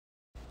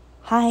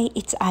Hi,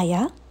 it's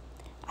Aya.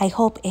 I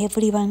hope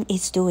everyone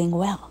is doing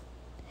well.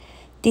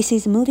 This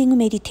is moving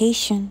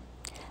meditation.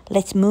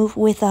 Let's move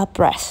with our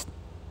breath.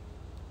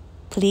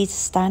 Please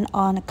stand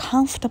on a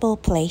comfortable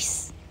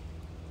place.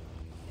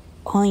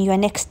 On your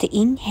next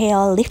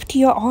inhale, lift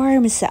your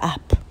arms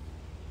up.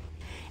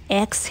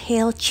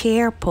 Exhale,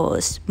 chair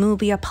pose.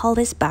 Move your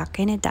pelvis back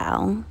and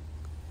down.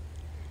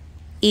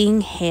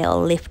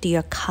 Inhale, lift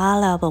your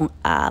collarbone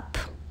up.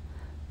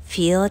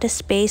 Feel the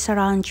space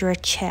around your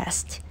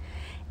chest.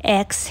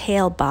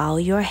 Exhale, bow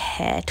your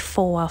head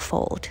forward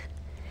fold.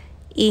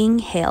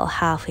 Inhale,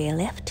 halfway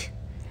lift.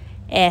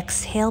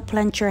 Exhale,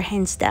 plant your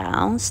hands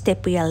down.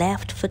 Step your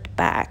left foot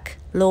back.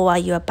 Lower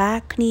your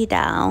back knee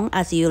down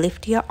as you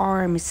lift your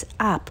arms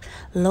up.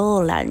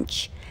 Low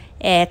lunge.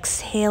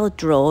 Exhale,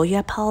 draw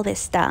your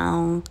pelvis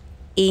down.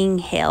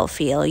 Inhale,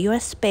 feel your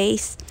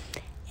space.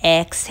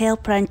 Exhale,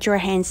 plant your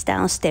hands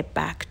down. Step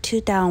back to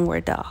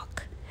downward dog.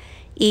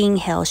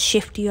 Inhale,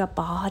 shift your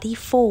body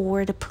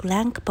forward,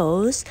 plank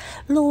pose.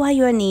 Lower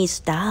your knees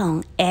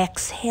down.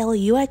 Exhale,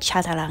 your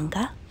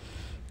chaturanga.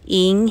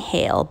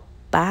 Inhale,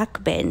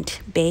 back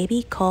bend,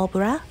 baby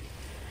cobra.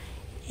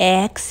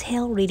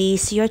 Exhale,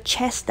 release your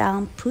chest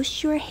down.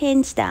 Push your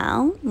hands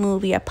down.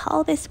 Move your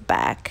pelvis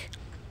back.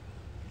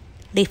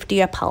 Lift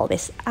your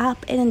pelvis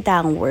up and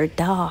downward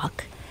dog.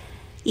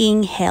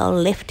 Inhale,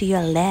 lift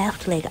your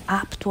left leg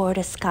up toward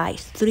the sky.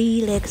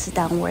 3 legs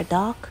downward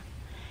dog.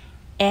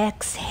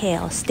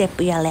 Exhale, step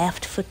your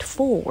left foot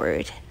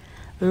forward.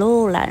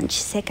 Low lunge,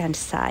 second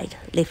side.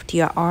 Lift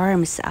your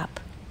arms up.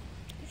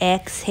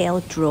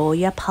 Exhale, draw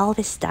your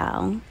pelvis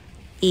down.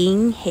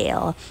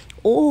 Inhale,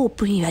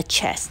 open your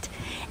chest.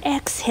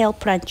 Exhale,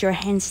 plant your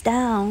hands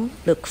down.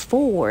 Look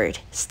forward,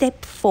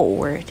 step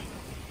forward.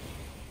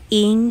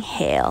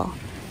 Inhale,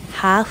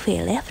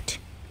 halfway lift.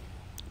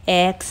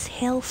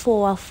 Exhale,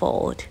 forward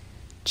fold.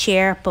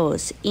 Chair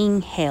pose.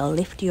 Inhale,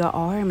 lift your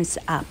arms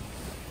up.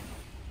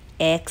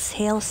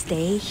 Exhale,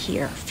 stay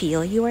here.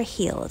 Feel your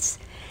heels.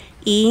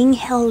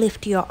 Inhale,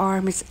 lift your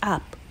arms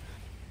up.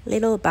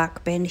 Little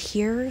back bend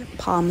here.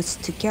 Palms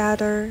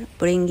together.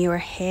 Bring your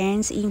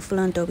hands in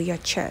front of your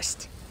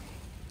chest.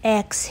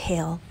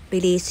 Exhale,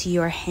 release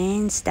your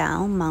hands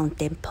down.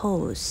 Mountain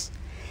pose.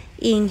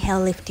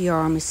 Inhale, lift your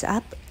arms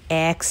up.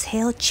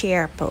 Exhale,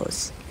 chair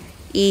pose.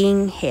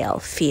 Inhale,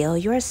 feel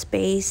your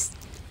space.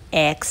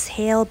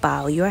 Exhale,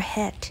 bow your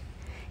head.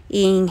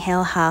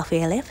 Inhale,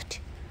 halfway lift.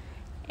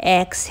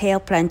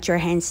 Exhale, plant your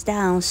hands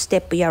down.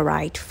 Step your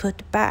right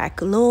foot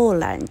back. Low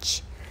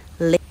lunge.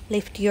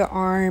 Lift your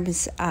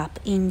arms up.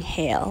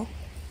 Inhale.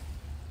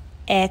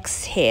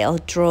 Exhale,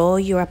 draw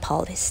your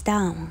pelvis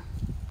down.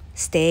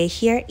 Stay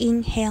here.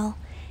 Inhale.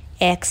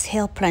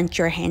 Exhale, plant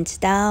your hands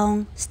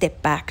down.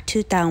 Step back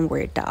to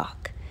downward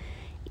dog.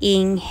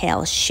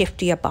 Inhale,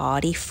 shift your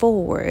body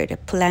forward.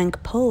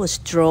 Plank pose.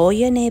 Draw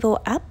your navel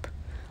up.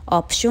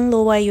 Option,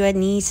 lower your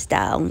knees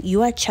down.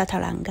 Your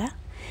chaturanga.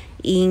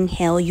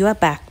 Inhale, your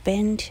back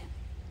bend.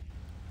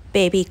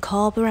 Baby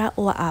cobra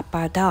or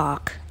upper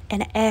dog.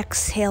 And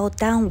exhale,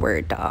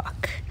 downward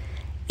dog.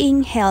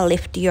 Inhale,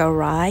 lift your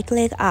right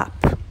leg up.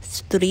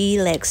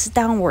 3 legs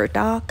downward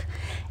dog.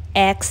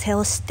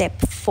 Exhale, step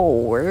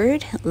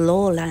forward,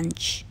 low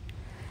lunge.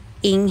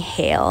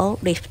 Inhale,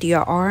 lift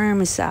your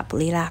arms up.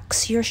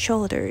 Relax your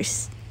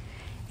shoulders.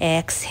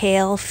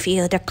 Exhale,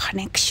 feel the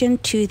connection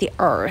to the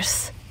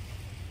earth.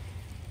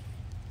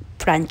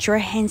 Plant your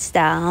hands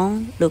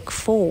down, look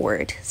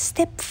forward,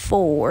 step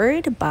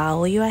forward,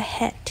 bow your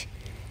head.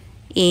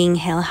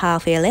 Inhale,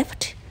 halfway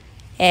lift.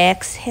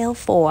 Exhale,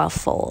 forward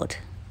fold.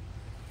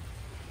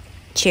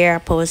 Chair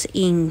pose,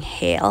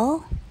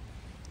 inhale.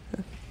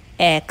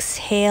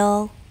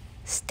 Exhale,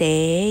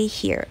 stay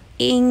here.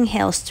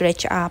 Inhale,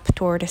 stretch up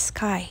toward the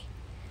sky.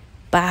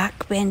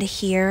 Back bend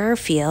here,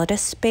 feel the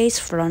space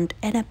front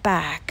and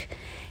back.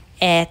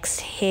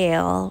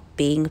 Exhale,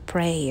 being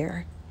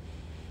prayer.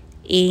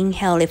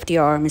 Inhale, lift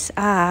your arms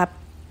up.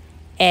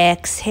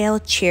 Exhale,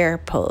 chair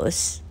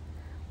pose.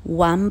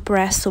 1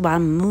 breath,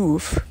 1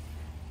 move.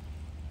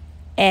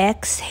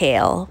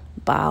 Exhale,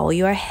 bow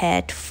your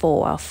head,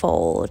 forward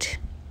fold.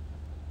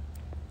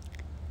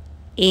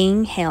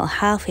 Inhale,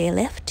 halfway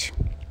lift.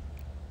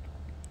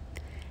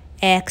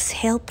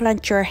 Exhale,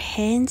 plant your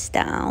hands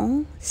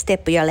down.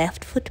 Step your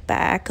left foot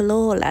back,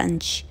 low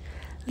lunge.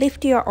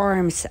 Lift your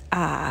arms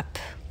up.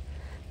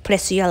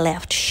 Press your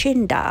left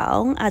shin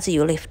down as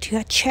you lift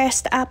your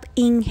chest up.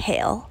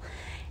 Inhale.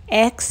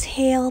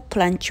 Exhale,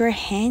 plant your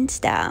hands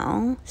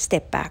down.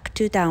 Step back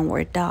to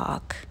downward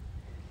dog.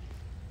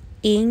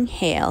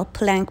 Inhale,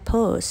 plank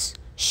pose.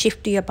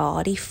 Shift your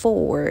body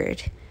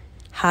forward.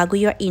 Hug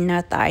your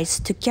inner thighs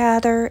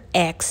together.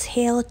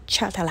 Exhale,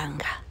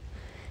 chaturanga.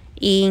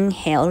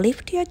 Inhale,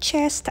 lift your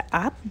chest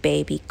up,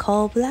 baby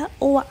cobra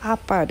or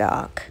upper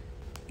dog.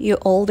 You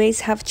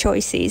always have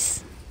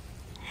choices.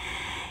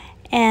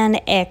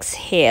 And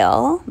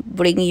exhale,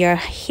 bring your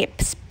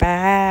hips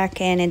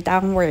back and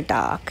downward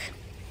dog.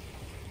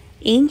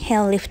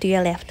 Inhale, lift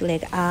your left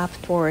leg up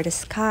toward the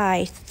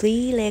sky,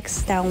 3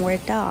 legs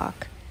downward dog.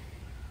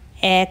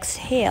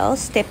 Exhale,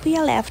 step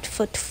your left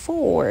foot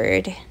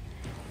forward.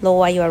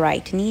 Lower your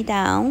right knee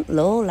down,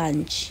 low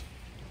lunge.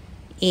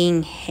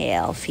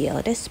 Inhale,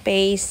 feel the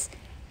space.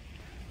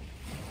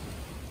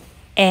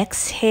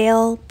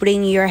 Exhale,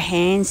 bring your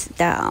hands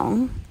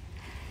down.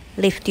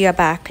 Lift your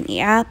back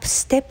knee up,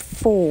 step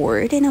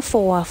forward in a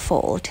forward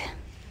fold.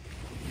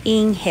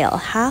 Inhale,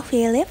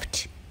 halfway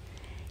lift.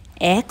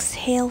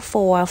 Exhale,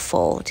 forward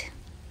fold.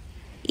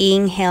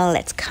 Inhale,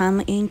 let's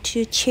come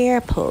into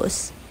chair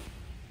pose.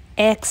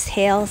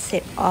 Exhale,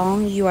 sit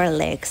on your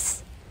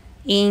legs.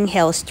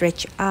 Inhale,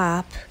 stretch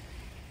up.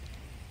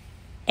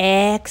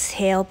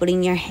 Exhale,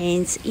 bring your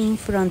hands in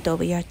front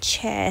of your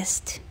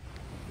chest.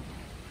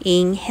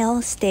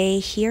 Inhale, stay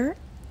here.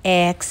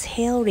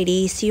 Exhale,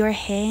 release your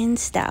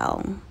hands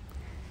down.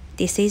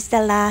 This is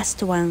the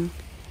last one.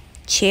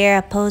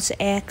 Chair pose,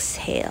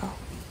 exhale.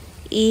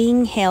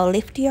 Inhale,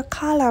 lift your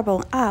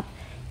collarbone up.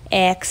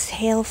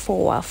 Exhale,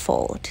 forward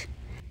fold.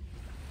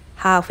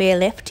 Halfway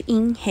lift,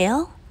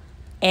 inhale.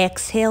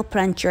 Exhale,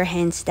 plant your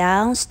hands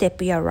down,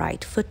 step your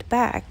right foot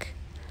back.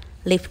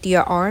 Lift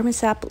your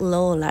arms up,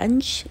 low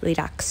lunge,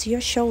 relax your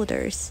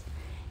shoulders.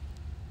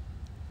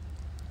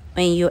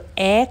 When you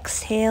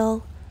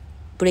exhale,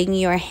 bring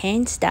your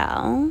hands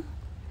down,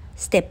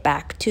 step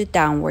back to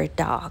downward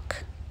dog.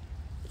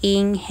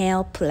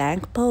 Inhale,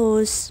 plank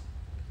pose.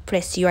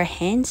 Press your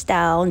hands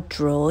down,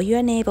 draw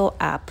your navel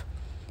up.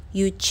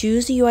 You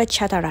choose your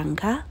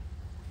chaturanga.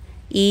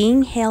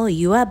 Inhale,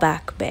 your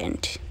back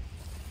bend.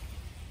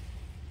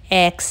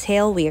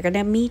 Exhale, we're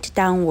gonna meet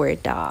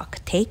downward dog.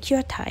 Take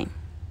your time.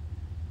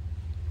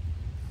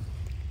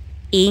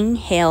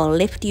 Inhale,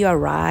 lift your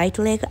right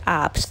leg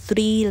up,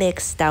 3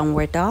 legs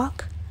downward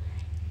dog.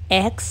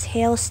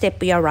 Exhale,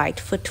 step your right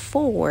foot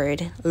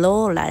forward,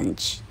 low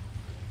lunge.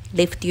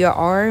 Lift your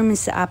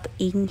arms up,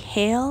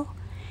 inhale.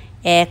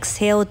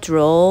 Exhale,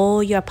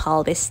 draw your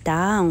pelvis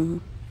down.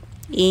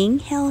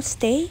 Inhale,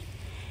 stay.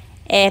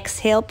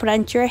 Exhale,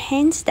 plant your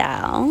hands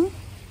down.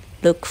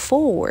 Look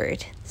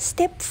forward.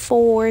 Step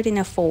forward in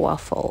a forward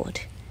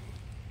fold.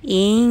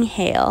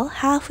 Inhale,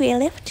 halfway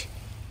lift.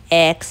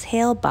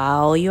 Exhale,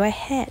 bow your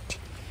head.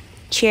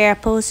 Chair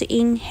pose,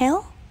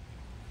 inhale.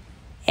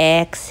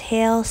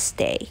 Exhale,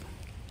 stay.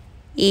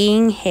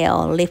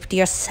 Inhale, lift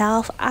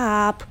yourself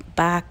up,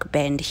 back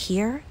bend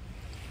here.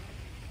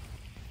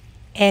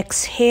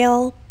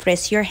 Exhale,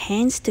 press your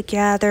hands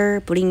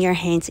together, bring your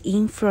hands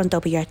in front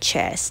of your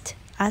chest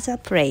as a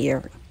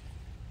prayer.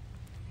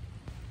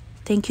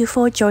 Thank you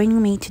for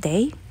joining me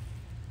today.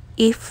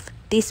 If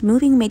this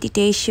moving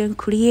meditation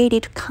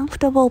created a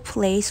comfortable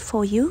place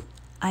for you,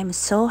 I'm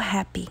so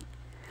happy.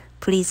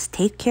 Please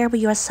take care of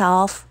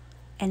yourself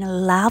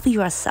and love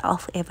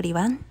yourself,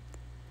 everyone.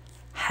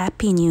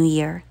 Happy New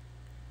Year.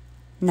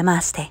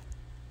 Namaste.